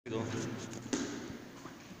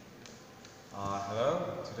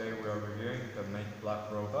Hello, today we are reviewing the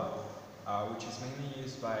Makeblock robot, which is mainly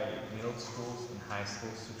used by middle schools and high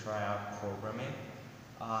schools to try out programming.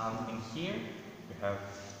 In here, we have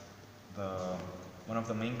the one of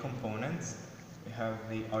the main components. We have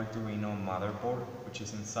the Arduino motherboard, which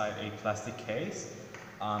is inside a plastic case.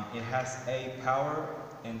 It has a power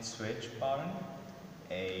and switch button,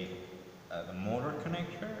 the motor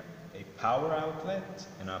connector, a power outlet,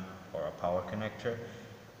 and a power connector,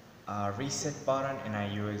 a reset button, and a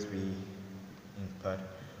USB input.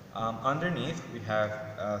 Underneath, we have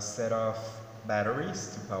a set of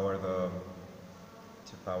batteries to power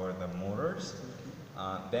the motors.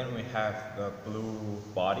 Then we have the blue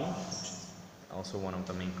body, which is also one of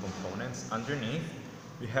the main components. Underneath,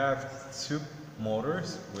 we have two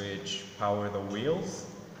motors which power the wheels.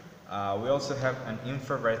 We also have an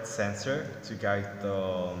infrared sensor to guide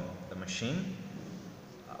the machine.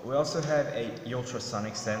 We also have a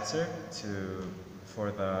ultrasonic sensor for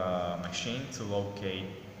the machine to locate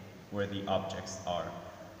where the objects are.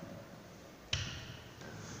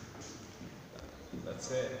 That's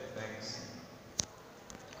it. Thanks.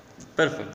 Perfect.